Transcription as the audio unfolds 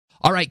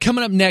All right,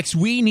 coming up next,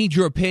 we need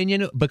your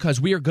opinion because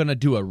we are going to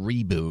do a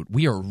reboot.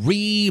 We are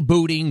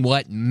rebooting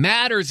what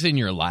matters in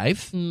your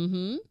life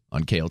on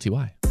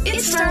KLTY.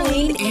 It's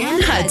Starlene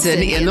and Hudson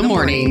in the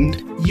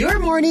morning. Your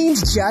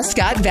mornings just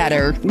got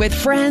better with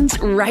friends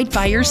right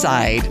by your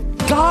side.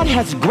 God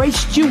has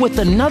graced you with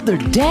another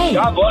day.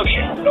 God loves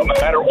you no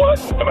matter what,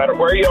 no matter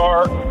where you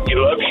are. He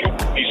loves you.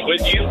 He's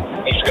with you.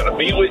 He's going to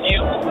be with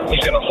you.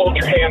 He's going to hold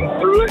your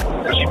hand through it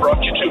because he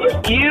brought you to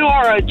it. You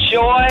are a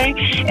joy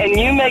and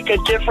you make a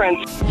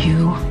difference.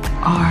 You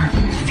are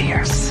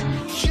fierce.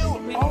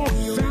 You are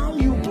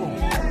valuable.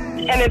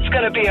 And it's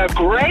going to be a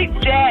great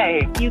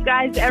day. You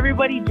guys,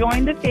 everybody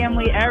join the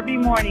family every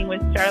morning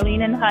with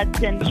Starlene and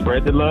Hudson.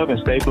 Spread the love and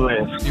stay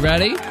blessed. You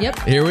ready? Yep.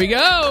 Here we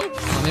go.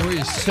 And then we're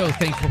just so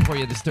thankful for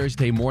you this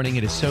Thursday morning.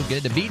 It is so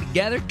good to be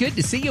together. Good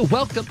to see you.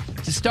 Welcome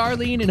to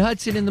Starlene and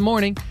Hudson in the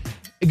morning.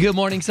 Good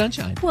morning,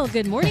 sunshine. Well,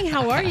 good morning.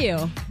 How are you?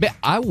 Man,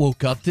 I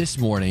woke up this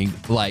morning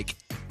like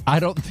I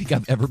don't think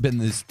I've ever been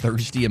this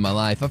thirsty in my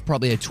life. I've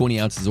probably had 20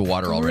 ounces of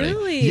water already.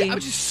 Really? Yeah, I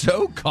was just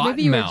so cotton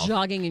Maybe you were mouth.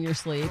 jogging in your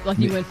sleep, like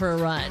you went for a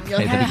run. You're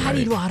like, Hey, that'd be I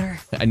need great. water.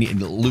 I need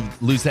to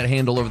lose that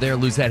handle over there,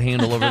 lose that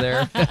handle over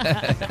there.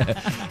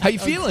 How you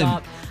feeling?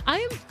 Stop. I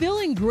am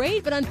feeling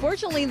great, but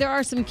unfortunately, there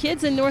are some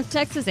kids in North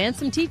Texas and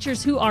some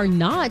teachers who are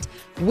not,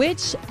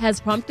 which has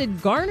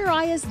prompted Garner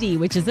ISD,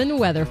 which is in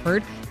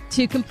Weatherford,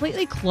 to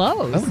completely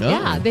close. Oh, no.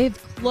 Yeah, they've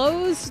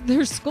closed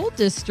their school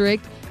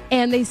district.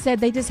 And they said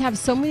they just have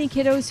so many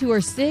kiddos who are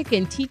sick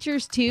and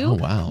teachers too Oh,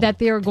 wow. that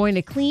they are going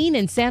to clean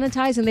and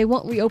sanitize and they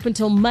won't reopen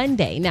till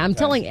Monday. Now, I'm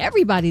telling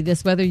everybody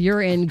this, whether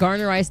you're in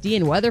Garner ISD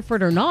in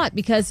Weatherford or not,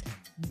 because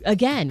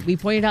again, we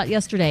pointed out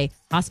yesterday,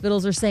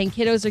 hospitals are saying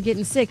kiddos are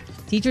getting sick,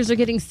 teachers are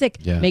getting sick.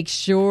 Yeah. Make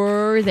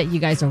sure that you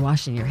guys are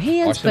washing your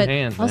hands, Wash them but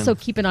hands, also man.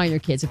 keep an eye on your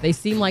kids. If they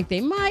seem like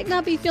they might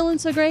not be feeling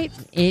so great,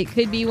 it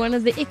could be one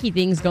of the icky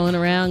things going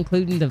around,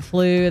 including the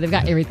flu. They've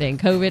got everything,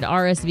 COVID,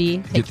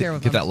 RSV. Take care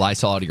of Get them. that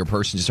Lysol out of your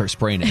purse and just start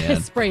spraying it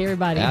in. Spray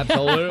everybody.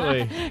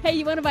 Absolutely. Hey,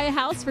 you want to buy a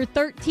house for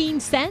 13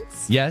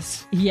 cents?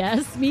 Yes.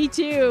 Yes, me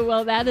too.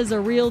 Well, that is a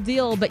real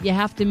deal, but you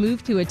have to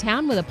move to a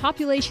town with a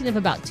population of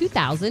about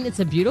 2,000. It's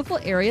a beautiful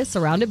area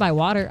surrounded by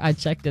water. I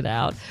checked it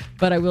out,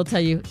 but I will tell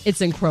you,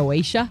 it's in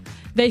Croatia.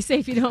 They say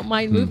if you don't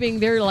mind moving,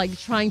 they're like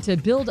trying to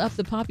build up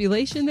the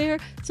population there.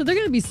 So they're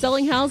going to be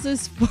selling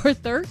houses for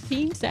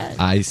 13 cents.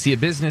 I see a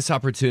business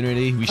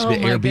opportunity. We should Oh, my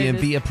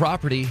Airbnb goodness. a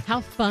property. How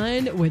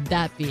fun would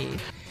that be?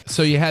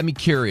 So you had me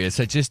curious.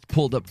 I just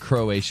pulled up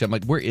Croatia. I'm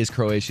like, where is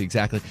Croatia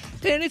exactly?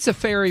 And it's a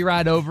ferry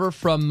ride over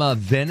from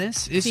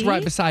Venice. It's See?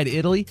 right beside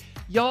Italy.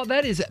 Y'all,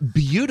 that is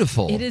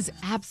beautiful. It is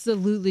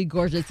absolutely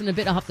gorgeous. In a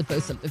bit, I'll have to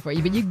post something for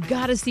you, but you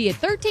got to see it.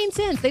 13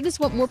 cents. They just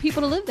want more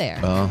people to live there.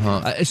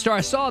 Star,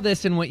 I saw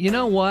this and went, you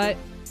know what?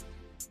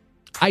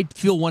 I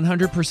feel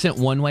 100%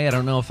 one way. I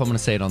don't know if I'm going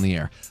to say it on the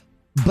air.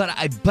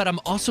 But I'm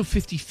also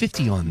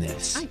 50-50 on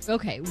this.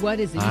 Okay, what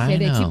is it? You I say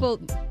that know.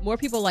 more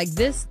people like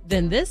this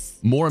than this?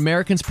 More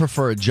Americans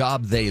prefer a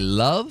job they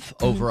love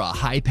over a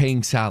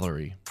high-paying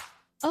salary.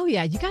 Oh,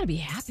 yeah, you got to be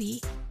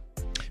happy.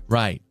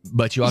 Right,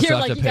 but you also You're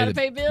have like, to you pay gotta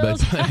pay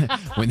bills? But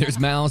when there's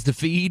mouths to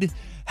feed,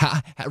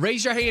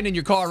 raise your hand in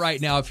your car right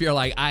now if you're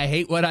like, I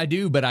hate what I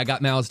do, but I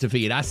got mouths to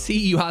feed. I see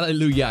you,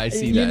 hallelujah. I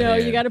see that. You know,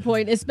 man. you got a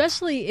point,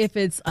 especially if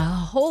it's a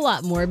whole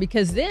lot more,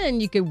 because then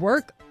you could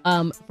work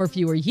for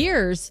fewer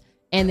years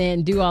and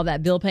then do all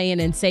that bill paying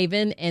and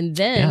saving, and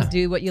then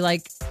do what you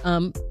like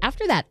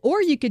after that,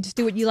 or you could just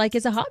do what you like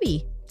as a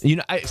hobby. You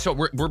know, so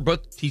we're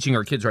both teaching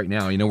our kids right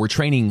now. You know, we're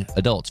training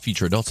adults,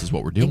 future adults is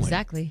what we're doing.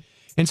 Exactly.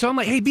 And so I'm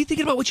like, hey, be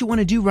thinking about what you want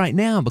to do right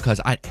now,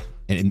 because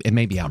and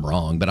maybe I'm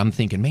wrong, but I'm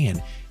thinking,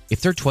 man,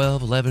 if they're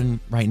 12, 11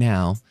 right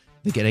now,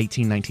 they get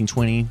 18, 19,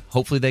 20,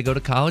 hopefully they go to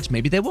college.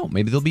 Maybe they won't.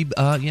 Maybe they'll be,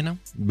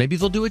 maybe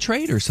they'll do a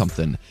trade or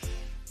something.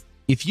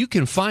 If you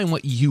can find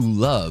what you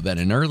love at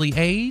an early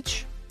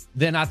age,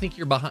 then I think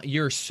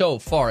you're so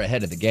far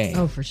ahead of the game.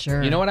 Oh, for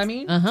sure. You know what I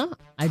mean?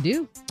 I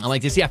do. I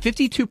like this. Yeah,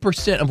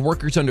 52% of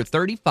workers under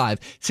 35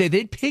 say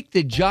they'd pick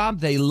the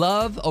job they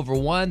love over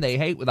one they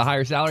hate with a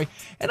higher salary.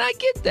 And I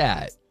get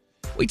that.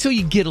 Wait till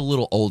you get a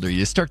little older.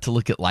 You start to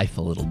look at life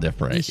a little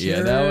different. You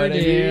You know what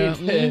I sure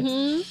mean?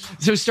 do.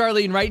 So,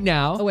 Starlene, right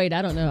now. Oh, wait,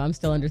 I don't know. I'm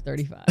still under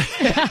 35.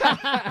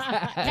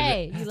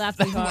 Hey, you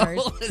laughed too hard.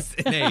 Well,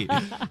 listen, hey,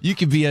 you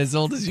can be as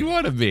old as you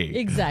want to be.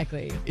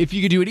 Exactly. If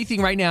you could do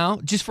anything right now,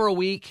 just for a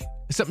week,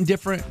 something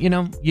different, you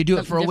do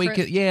it for a week.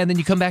 different? Yeah, and then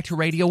you come back to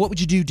radio. What would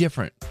you do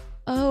different?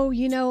 Oh,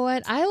 you know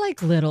what? I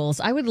like littles.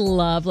 I would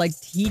love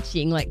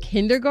teaching, like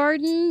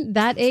kindergarten.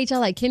 That age, I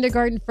like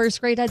kindergarten, first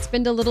grade. I'd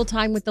spend a little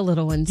time with the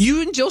little ones.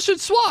 You and Jill should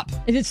swap.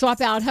 And then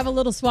swap out, have a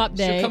little swap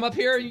day. She'll come up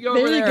here and you go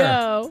there over there. you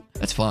go.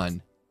 That's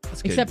fun.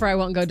 That's good. Except for I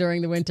won't go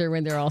during the winter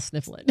when they're all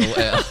sniffling.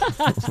 Well,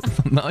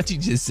 why don't you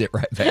just sit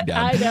right back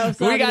down? I know.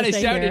 So We I'm got gonna a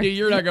stay show to here. do.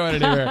 You're not going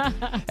anywhere.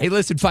 Hey,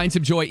 listen, find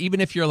some joy.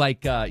 Even if you're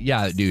like,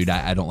 yeah, dude,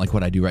 I don't like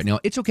what I do right now.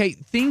 It's okay.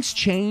 Things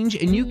change,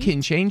 and you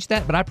can change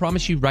that. But I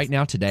promise you right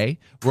now today,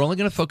 we're only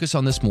going to focus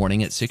on this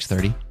morning at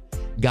 6:30.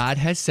 God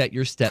has set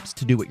your steps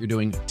to do what you're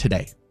doing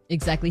today.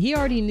 Exactly. He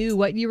already knew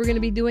what you were going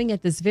to be doing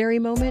at this very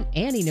moment,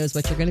 and he knows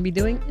what you're going to be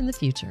doing in the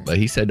future. But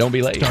he said, don't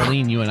be late.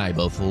 Starlene, you and I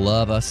both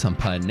love us some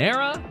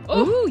Panera.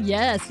 Ooh,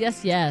 yes.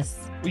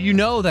 Well, you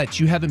know that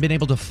you haven't been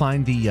able to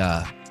find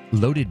the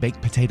loaded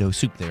baked potato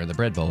soup there in the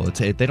bread bowl.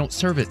 They don't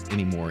serve it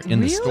anymore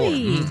in the store.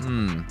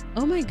 Really?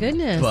 Oh, my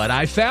goodness. But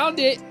I found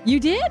it. You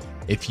did?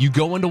 If you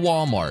go into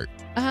Walmart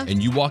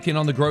and you walk in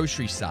on the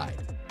grocery side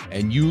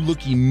and you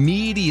look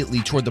immediately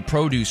toward the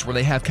produce where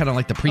they have kind of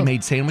like the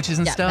pre-made sandwiches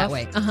and stuff. That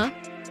way.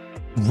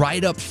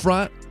 Right up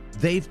front,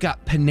 they've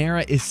got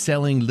Panera is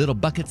selling little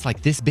buckets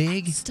like this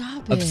big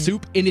of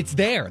soup, and it's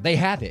there. They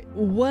have it.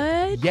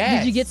 What?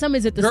 Yes. Did you get some?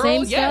 Is it the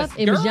same stuff?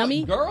 It was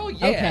yummy? Girl,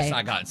 yes, okay.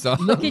 I got some.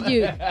 Look at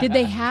you. Did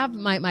they have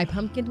my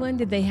pumpkin one?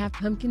 Did they have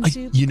pumpkin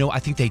soup? I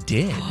think they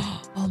did.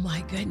 Oh,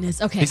 my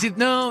goodness. Okay.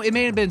 No, it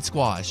may have been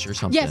squash or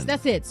something. Yes,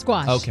 that's it.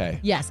 Squash. Okay.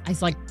 Yes, I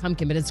like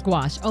pumpkin, but it's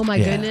squash. Oh, my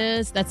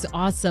goodness. That's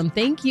awesome.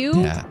 Thank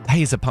you. Yeah.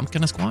 Hey, is a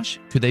pumpkin a squash?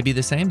 Could they be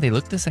the same? They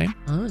look the same?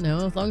 I don't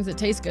know. As long as it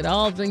tastes good,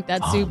 I'll drink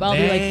that soup. I'll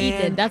be like,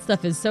 Ethan, that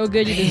stuff is so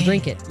good, you just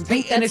drink it.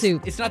 Drink that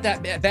soup. It's not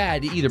that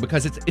bad either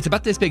because it's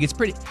about this big. It's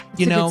pretty,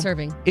 It's a good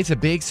serving. It's a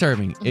big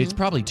serving. It's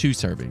probably 2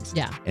 servings.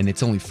 Yeah. And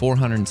it's only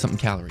 400 and something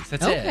calories.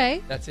 That's it.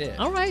 Okay. That's it.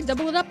 All right.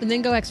 Double it up and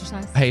then go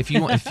exercise. Hey, if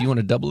you want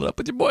to double it up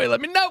with your boy, let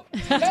me know.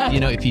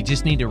 If you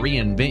just need to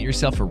reinvent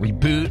yourself a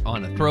reboot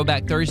on a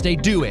Throwback Thursday,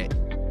 do it.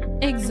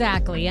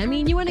 Exactly. I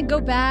mean, you want to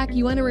go back.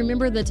 You want to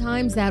remember the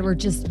times that were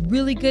just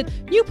really good.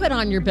 You put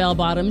on your bell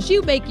bottoms.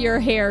 You make your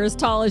hair as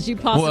tall as you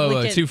possibly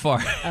Whoa, can. too far.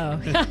 Oh.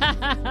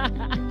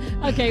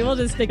 Okay, we'll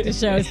just stick to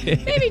shows.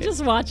 Maybe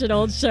just watch an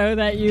old show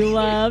that you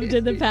loved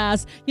in the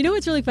past. You know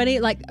what's really funny?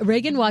 Like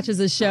Reagan watches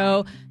a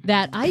show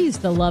that I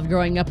used to love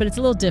growing up, but it's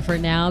a little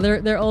different now.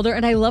 They're older,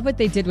 and I love what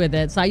they did with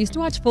it. So I used to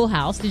watch Full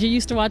House. Did you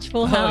used to watch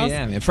Full House? Oh,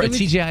 yeah, man. For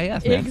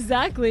TGIF, man.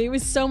 Exactly. It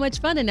was so much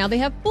fun. And now they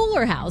have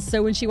Fuller House.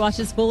 So when she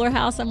watches Fuller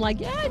House, I'm like,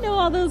 yeah, I know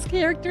all those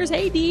characters.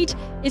 Hey, Deej.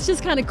 It's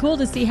just kind of cool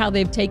to see how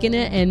they've taken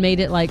it and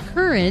made it like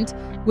current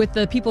with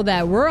the people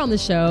that were on the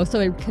show, so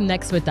it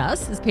connects with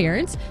us as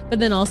parents, but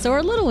then also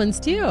our little ones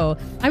too.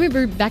 I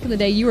remember back in the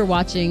day you were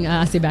watching,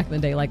 I say back in the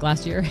day like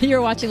last year, you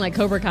were watching like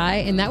Cobra Kai,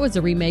 and that was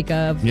a remake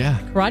of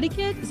Karate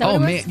Kid? Is that what it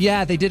was? Man,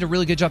 yeah, they did a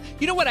really good job.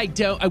 You know what I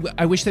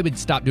wish they would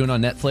stop doing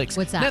on Netflix?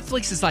 What's that?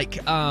 Netflix is like,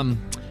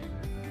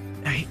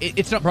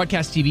 it's not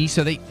broadcast TV,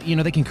 so they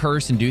can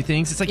curse and do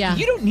things. It's like,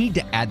 you don't need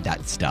to add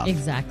that stuff.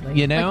 Exactly.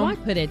 You know? Like,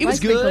 why put it? It why was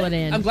sprinkle good. it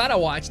in? I'm glad I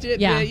watched it.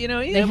 Yeah. But,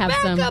 they have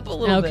back some up a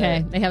little bit.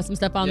 Okay. They have some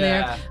stuff on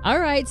there.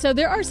 All right. So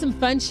there are some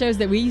fun shows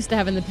that we used to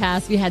have in the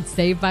past. We had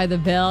Saved by the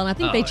Bell, and I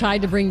think they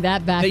tried to bring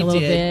that back a little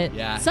bit.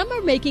 Yeah. Some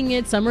are making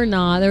it, some are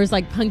not. There was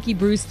like Punky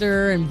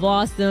Brewster and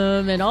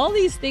Blossom and all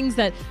these things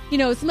that,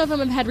 some of them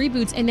have had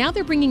reboots, and now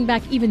they're bringing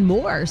back even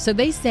more. So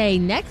they say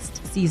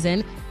next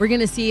season, we're going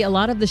to see a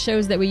lot of the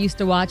shows that we used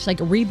to watch like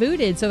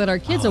rebooted so that our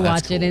kids will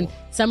watch it. And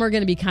some are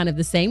going to be kind of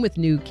the same with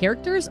new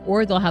characters,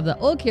 or they'll have the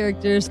old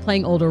characters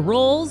playing older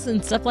roles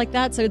and stuff like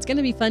that. So it's going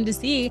to be fun to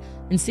see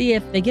and see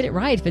if they get it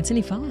right, if it's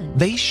any fun.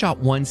 They shot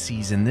one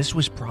season. This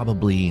was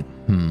probably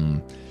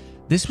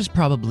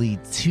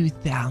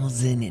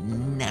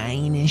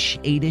 2009-ish,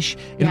 8-ish.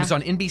 It was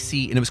on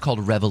NBC, and it was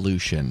called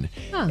Revolution.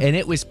 And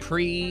it was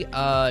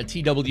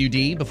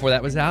pre-TWD before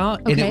that was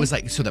out. And it was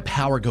like, so the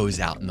power goes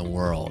out in the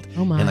world.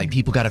 Oh my. And like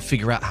people got to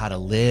figure out how to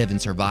live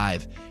and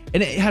survive.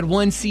 And it had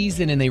one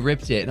season, and they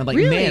ripped it. And I'm like,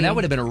 man, that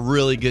would have been a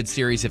really good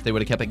series if they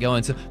would have kept it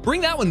going. So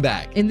bring that one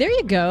back. And there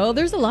you go.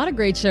 There's a lot of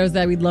great shows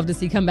that we'd love to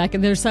see come back.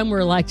 And there's some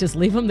where like, just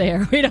leave them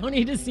there. We don't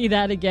need to see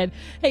that again.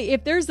 Hey,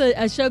 if there's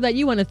a show that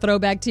you want to throw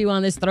back to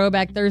on this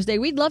Throwback Thursday,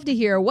 we'd love to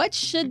hear. What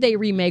should they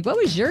remake? What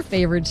was your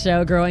favorite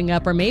show growing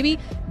up? Or maybe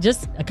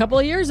just a couple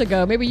of years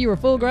ago, maybe you were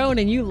full grown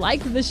and you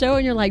liked the show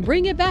and you're like,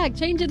 bring it back,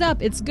 change it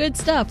up. It's good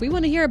stuff. We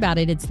want to hear about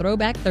it. It's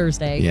Throwback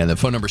Thursday. Yeah, the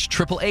phone number is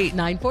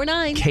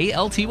 888-949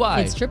 KLTY.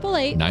 It's 888-949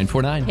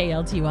 KLTY.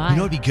 KLTY. You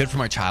know what would be good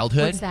from our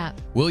childhood? What's that?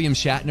 William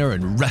Shatner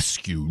and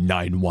Rescue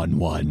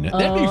 911.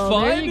 That'd be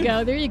fun.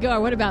 There you go. Or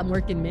what about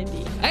Mork and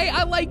Mindy? Hey,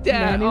 I like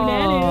that.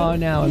 Nanu. Oh,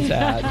 now I'm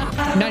sad.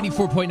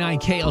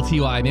 94.9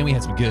 KLTY. Man, we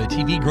had some good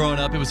TV growing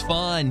up. It was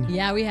fun.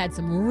 Yeah, we had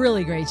some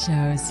really great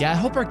shows. Yeah, I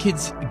hope our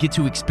kids get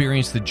to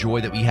experience the joy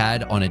that we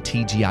had on a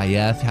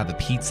TGIF, have a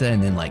pizza,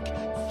 and then like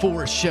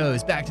 4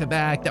 shows back to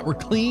back that were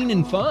clean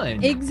and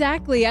fun.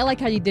 Exactly. I like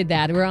how you did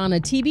that. We're on a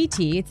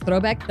TBT. It's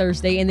Throwback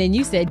Thursday. And then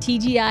you said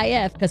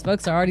TGIF because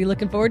folks are already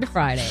looking forward to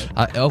Friday.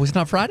 It's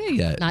not Friday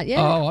yet. Not yet.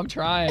 Oh, I'm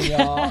trying,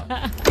 y'all.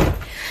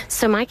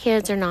 So my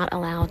kids are not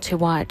allowed to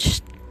watch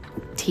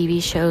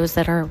TV shows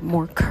that are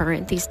more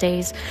current these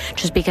days,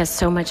 just because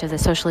so much of the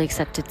socially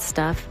accepted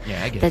stuff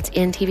that's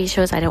in TV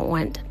shows I don't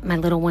want my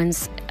little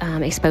ones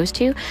exposed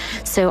to.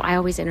 So I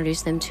always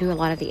introduce them to a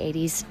lot of the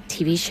 80s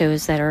TV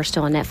shows that are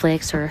still on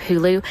Netflix or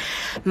Hulu.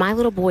 My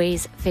little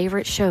boy's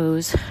favorite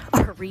shows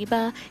are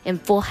Reba and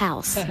Full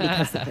House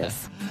because of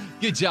this.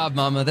 Good job,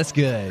 Mama. That's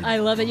good. I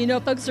love it. You know,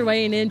 folks are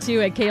weighing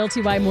into at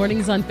KLTY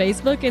Mornings on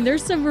Facebook, and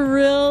there's some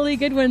really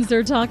good ones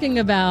they're talking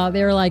about.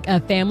 They're like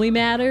Family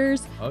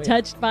Matters,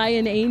 Touched by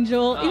an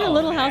Angel, even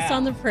Little House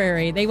on the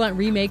Prairie. They want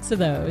remakes of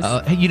those.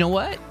 Hey, you know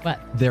what? What?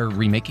 They're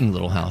remaking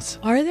Little House.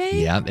 Are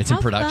they? Yeah, it's in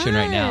production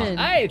right now.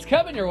 Hey, it's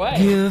coming your way.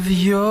 Give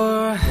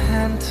your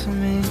hand to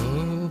me.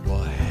 Oh,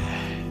 boy.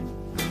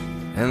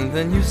 And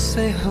then you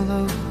say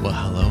hello. Well,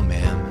 hello,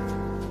 ma'am.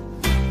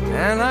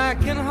 And I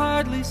can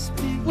hardly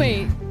speak.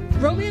 Wait,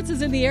 romance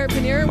is in the air at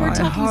Panera. We're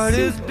talking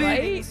soup,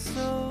 right?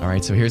 All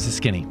right, so here's the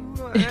skinny.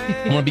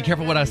 I want to be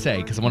careful what I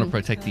say because I want to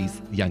protect these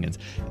youngins.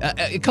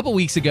 A couple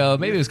weeks ago,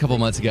 maybe it was a couple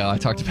months ago, I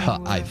talked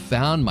about I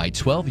found my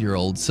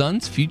 12-year-old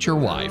son's future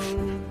wife.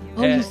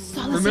 Oh, you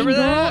saw the same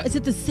girl? Is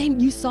it the same?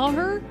 You saw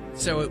her?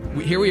 So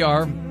here we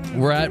are.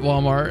 We're at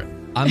Walmart.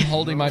 I'm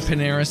holding my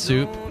Panera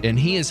soup, and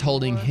he is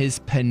holding his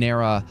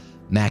Panera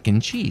mac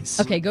and cheese.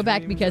 Okay, go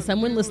back because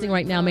someone listening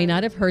right now may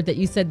not have heard that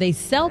you said they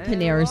sell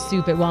Panera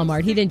soup at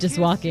Walmart. He didn't just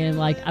walk in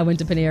like I went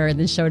to Panera and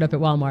then showed up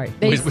at Walmart.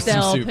 They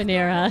sell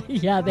Panera.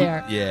 Yeah,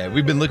 there. Yeah,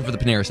 we've been looking for the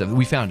Panera stuff.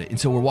 We found it. And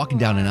so we're walking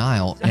down an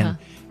aisle and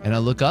I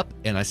look up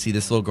and I see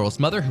this little girl's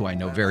mother who I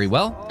know very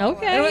well.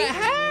 Okay. And I went,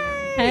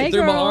 hey,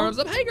 threw girl. my arms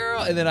up, hey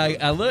girl. And then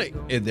I look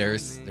and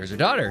there's her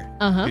daughter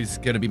who's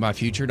going to be my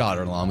future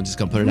daughter-in-law. I'm just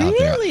going to put it out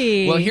there.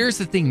 Really? Well, here's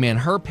the thing, man.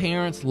 Her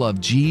parents love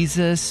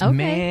Jesus,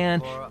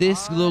 man.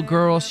 This little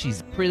girl,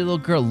 she's a pretty little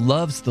girl,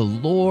 loves the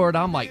Lord.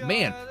 I'm like,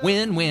 man,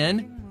 win,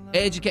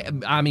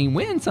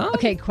 son.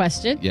 Okay,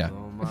 question. Yeah.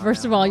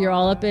 First of all, you're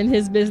all up in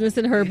his business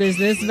and her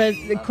business. But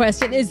the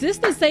question, is this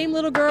the same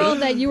little girl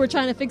that you were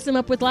trying to fix him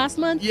up with last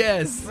month?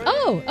 Yes.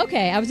 Oh,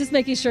 okay. I was just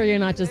making sure you're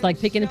not just like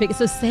picking and picking.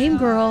 So same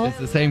girl. It's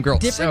the same girl.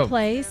 Different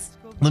place.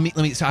 Let me.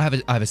 So I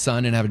have a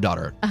son and I have a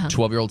daughter.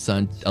 12-year-old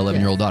son,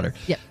 11-year-old daughter.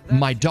 Yep.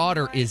 My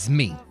daughter is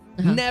me.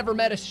 Never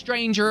met a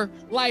stranger.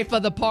 Life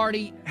of the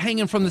party.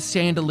 Hanging from the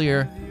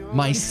chandelier.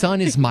 My son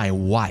is my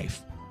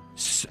wife.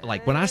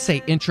 Like when I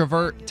say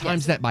introvert,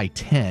 times that by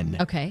 10.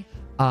 Okay.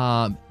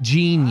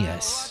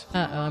 Genius.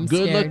 I'm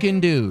good scared. looking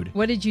dude.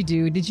 What did you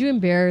do? Did you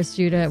embarrass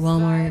Judah at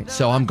Walmart?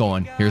 So I'm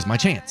going, here's my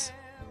chance.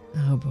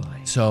 Oh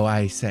boy. So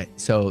I said,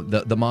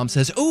 the mom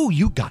says, oh,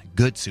 you got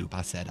good soup.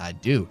 I said, I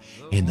do.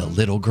 And the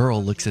little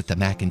girl looks at the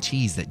mac and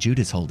cheese that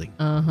Judah's holding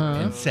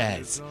and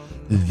says,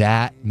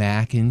 that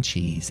mac and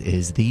cheese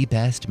is the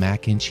best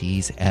mac and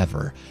cheese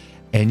ever.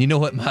 And you know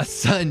what my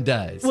son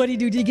does? What did he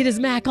do? Did he get his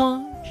mac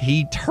on?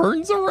 He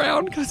turns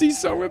around because he's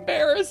so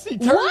embarrassed. He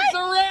turns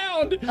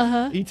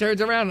around. He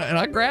turns around and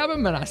I grab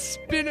him and I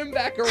spin him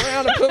back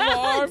around and put my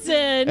arm.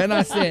 And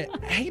I said,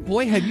 hey,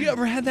 boy, have you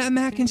ever had that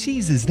mac and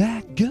cheese? Is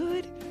that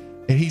good?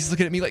 And he's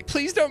looking at me like,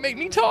 please don't make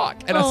me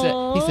talk. And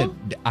he said,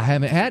 I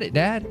haven't had it,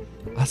 Dad.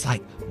 I was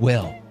like,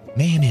 well,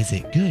 man, is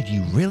it good?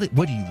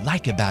 What do you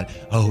like about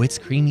it? Oh, it's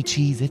creamy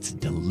cheese. It's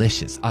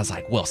delicious. I was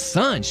like, well,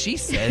 son, she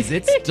says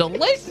it's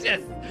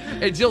delicious.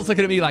 And Jill's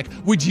looking at me like,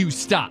 would you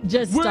stop?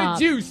 Just stop.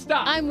 Would you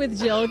stop? I'm with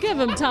Jill. Give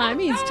him time.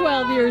 He's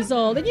 12 years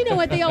old. And you know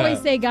what? They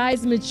always say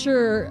guys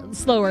mature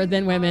slower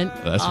than women.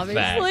 That's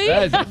obviously.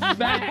 a fact.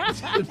 That is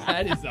a fact.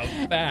 That is a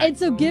fact. And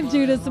so give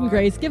Judah some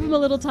grace. Give him a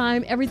little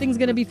time. Everything's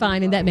going to be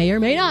fine. And that may or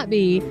may not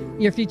be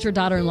your future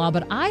daughter-in-law.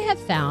 But I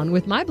have found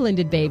with my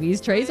blended babies,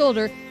 Trey's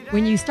older,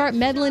 when you start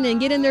meddling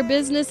and get in their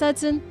business,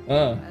 Hudson,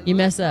 you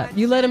mess up.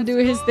 You let him do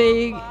his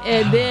thing,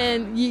 and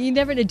then you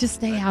never just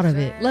stay out of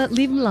it.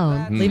 Leave him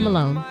alone. Leave him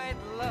alone.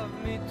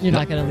 You're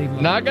not going to leave him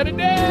alone. Not going to do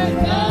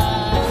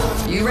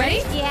it. You ready?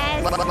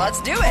 Yes.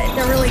 Let's do it.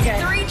 They're really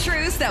good. 3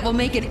 truths that will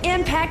make an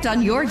impact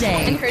on your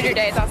day. Improve your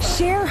day. It's awesome.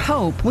 Share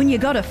hope when you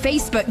go to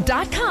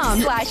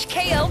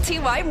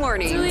Facebook.com/KLTY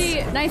Mornings. It's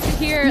really nice to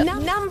hear.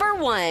 Number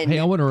 1. Hey,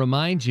 I want to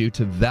remind you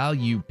to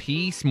value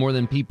peace more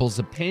than people's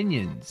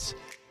opinions.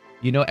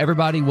 You know,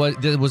 everybody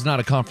was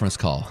not a conference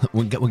call.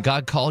 When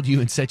God called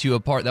you and set you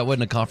apart, that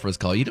wasn't a conference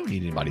call. You don't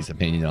need anybody's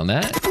opinion on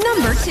that.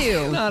 Number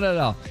 2. Not at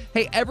all.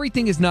 Hey,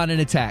 everything is not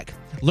an attack.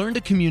 Learn to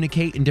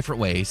communicate in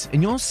different ways,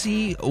 and you'll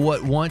see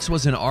what once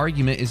was an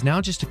argument is now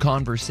just a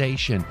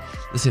conversation.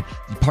 Listen,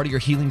 part of your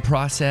healing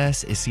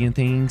process is seeing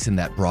things in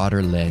that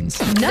broader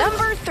lens.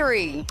 Number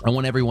 3. I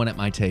want everyone at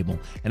my table,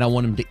 and I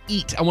want them to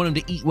eat. I want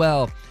them to eat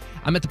well.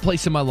 I'm at the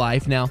place in my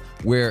life now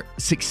where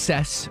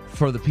success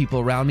for the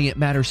people around me, it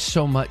matters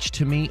so much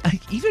to me,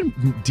 even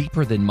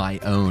deeper than my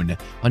own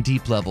on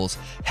deep levels.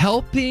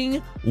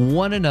 Helping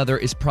one another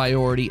is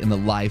priority in the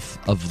life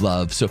of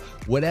love. So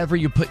whatever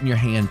you're putting your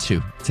hand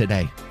to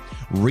today,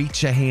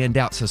 reach a hand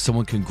out so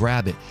someone can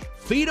grab it.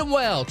 Feed them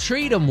well,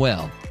 treat them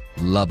well,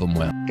 love them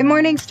well. Good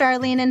morning,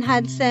 Starlene and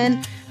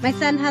Hudson. My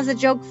son has a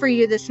joke for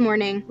you this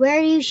morning.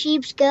 Where do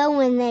sheeps go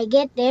when they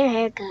get their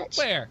haircuts?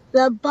 Where?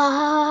 The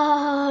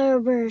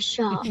barber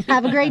shop.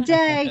 Have a great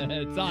day.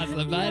 It's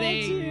awesome,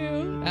 buddy.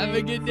 Have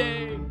a good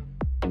day.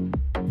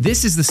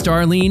 This is the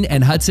Starlene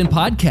and Hudson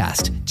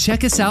podcast.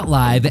 Check us out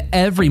live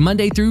every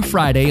Monday through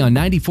Friday on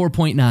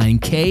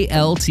 94.9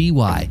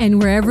 KLTY. And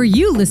wherever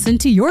you listen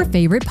to your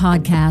favorite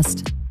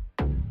podcast.